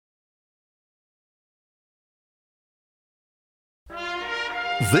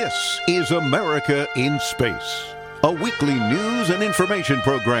This is America in Space, a weekly news and information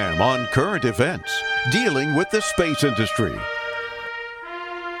program on current events dealing with the space industry.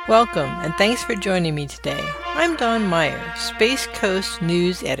 Welcome, and thanks for joining me today. I'm Dawn Meyer, Space Coast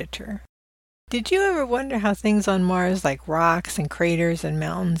News Editor. Did you ever wonder how things on Mars like rocks and craters and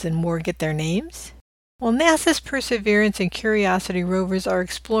mountains and more get their names? Well, NASA's Perseverance and Curiosity rovers are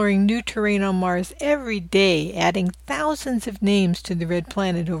exploring new terrain on Mars every day, adding thousands of names to the red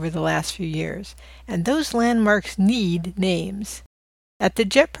planet over the last few years. And those landmarks need names. At the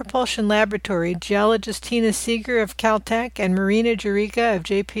Jet Propulsion Laboratory, geologist Tina Seeger of Caltech and Marina Jurica of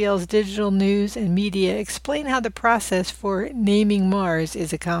JPL's Digital News and Media explain how the process for naming Mars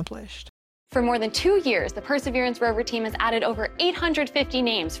is accomplished. For more than 2 years, the Perseverance rover team has added over 850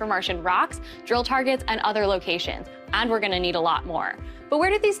 names for Martian rocks, drill targets, and other locations. And we're going to need a lot more. But where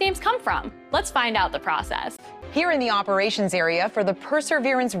did these names come from? Let's find out the process. Here in the operations area for the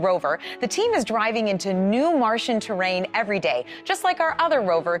Perseverance rover, the team is driving into new Martian terrain every day, just like our other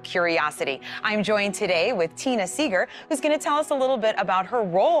rover, Curiosity. I'm joined today with Tina Seeger, who's going to tell us a little bit about her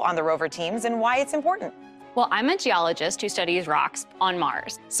role on the rover teams and why it's important. Well, I'm a geologist who studies rocks on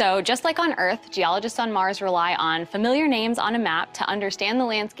Mars. So just like on Earth, geologists on Mars rely on familiar names on a map to understand the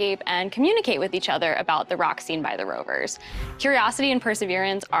landscape and communicate with each other about the rocks seen by the rovers. Curiosity and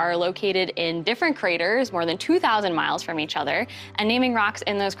Perseverance are located in different craters, more than 2,000 miles from each other, and naming rocks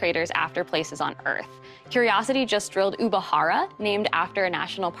in those craters after places on Earth. Curiosity just drilled Ubahara, named after a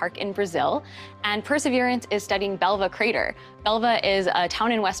national park in Brazil, and Perseverance is studying Belva Crater. Belva is a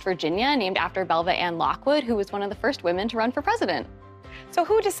town in West Virginia named after Belva Ann Lockwood, who was one of the first women to run for president. So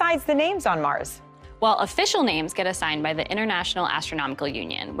who decides the names on Mars? Well, official names get assigned by the International Astronomical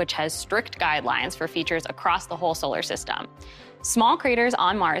Union, which has strict guidelines for features across the whole solar system. Small craters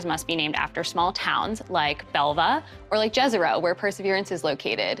on Mars must be named after small towns like Belva or like Jezero, where Perseverance is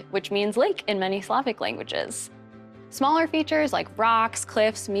located, which means lake in many Slavic languages. Smaller features like rocks,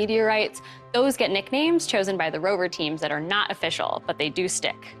 cliffs, meteorites, those get nicknames chosen by the rover teams that are not official, but they do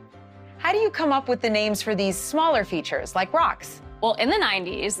stick. How do you come up with the names for these smaller features like rocks? Well, in the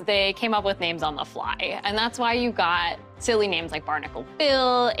 90s, they came up with names on the fly, and that's why you got silly names like Barnacle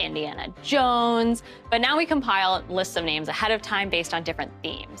Bill, Indiana Jones, but now we compile lists of names ahead of time based on different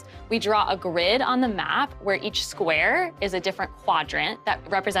themes. We draw a grid on the map where each square is a different quadrant that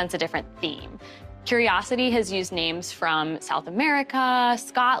represents a different theme. Curiosity has used names from South America,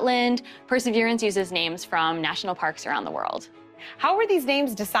 Scotland. Perseverance uses names from national parks around the world. How were these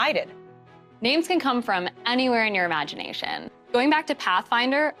names decided? Names can come from anywhere in your imagination. Going back to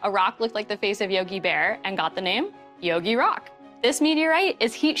Pathfinder, a rock looked like the face of Yogi Bear and got the name Yogi Rock. This meteorite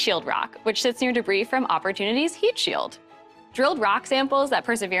is Heat Shield Rock, which sits near debris from Opportunity's Heat Shield. Drilled rock samples that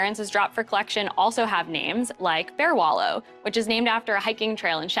Perseverance has dropped for collection also have names like Bear Wallow, which is named after a hiking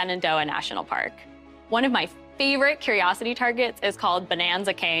trail in Shenandoah National Park. One of my favorite Curiosity targets is called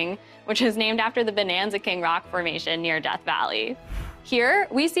Bonanza King, which is named after the Bonanza King rock formation near Death Valley. Here,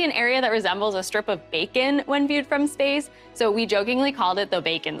 we see an area that resembles a strip of bacon when viewed from space, so we jokingly called it the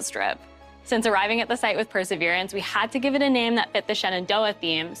Bacon Strip. Since arriving at the site with Perseverance, we had to give it a name that fit the Shenandoah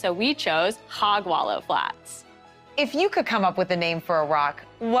theme, so we chose Hog Wallow Flats. If you could come up with a name for a rock,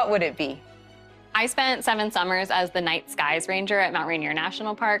 what would it be? I spent 7 summers as the Night Skies Ranger at Mount Rainier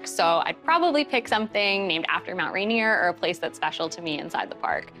National Park, so I'd probably pick something named after Mount Rainier or a place that's special to me inside the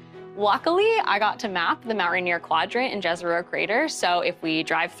park. Luckily, I got to map the Mount Rainier quadrant in Jezero Crater, so if we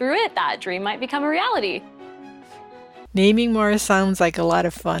drive through it, that dream might become a reality. Naming Mars sounds like a lot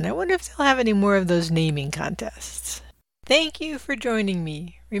of fun. I wonder if they'll have any more of those naming contests. Thank you for joining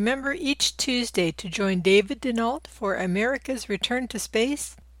me. Remember each Tuesday to join David Denault for America's Return to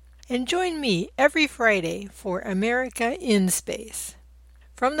Space, and join me every Friday for America in Space.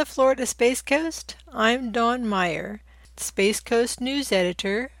 From the Florida Space Coast, I'm Dawn Meyer, Space Coast News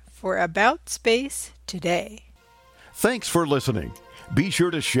Editor for About Space Today. Thanks for listening. Be sure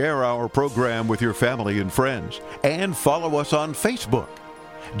to share our program with your family and friends and follow us on Facebook.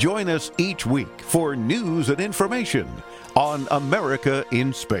 Join us each week for news and information on America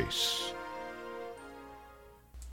in Space.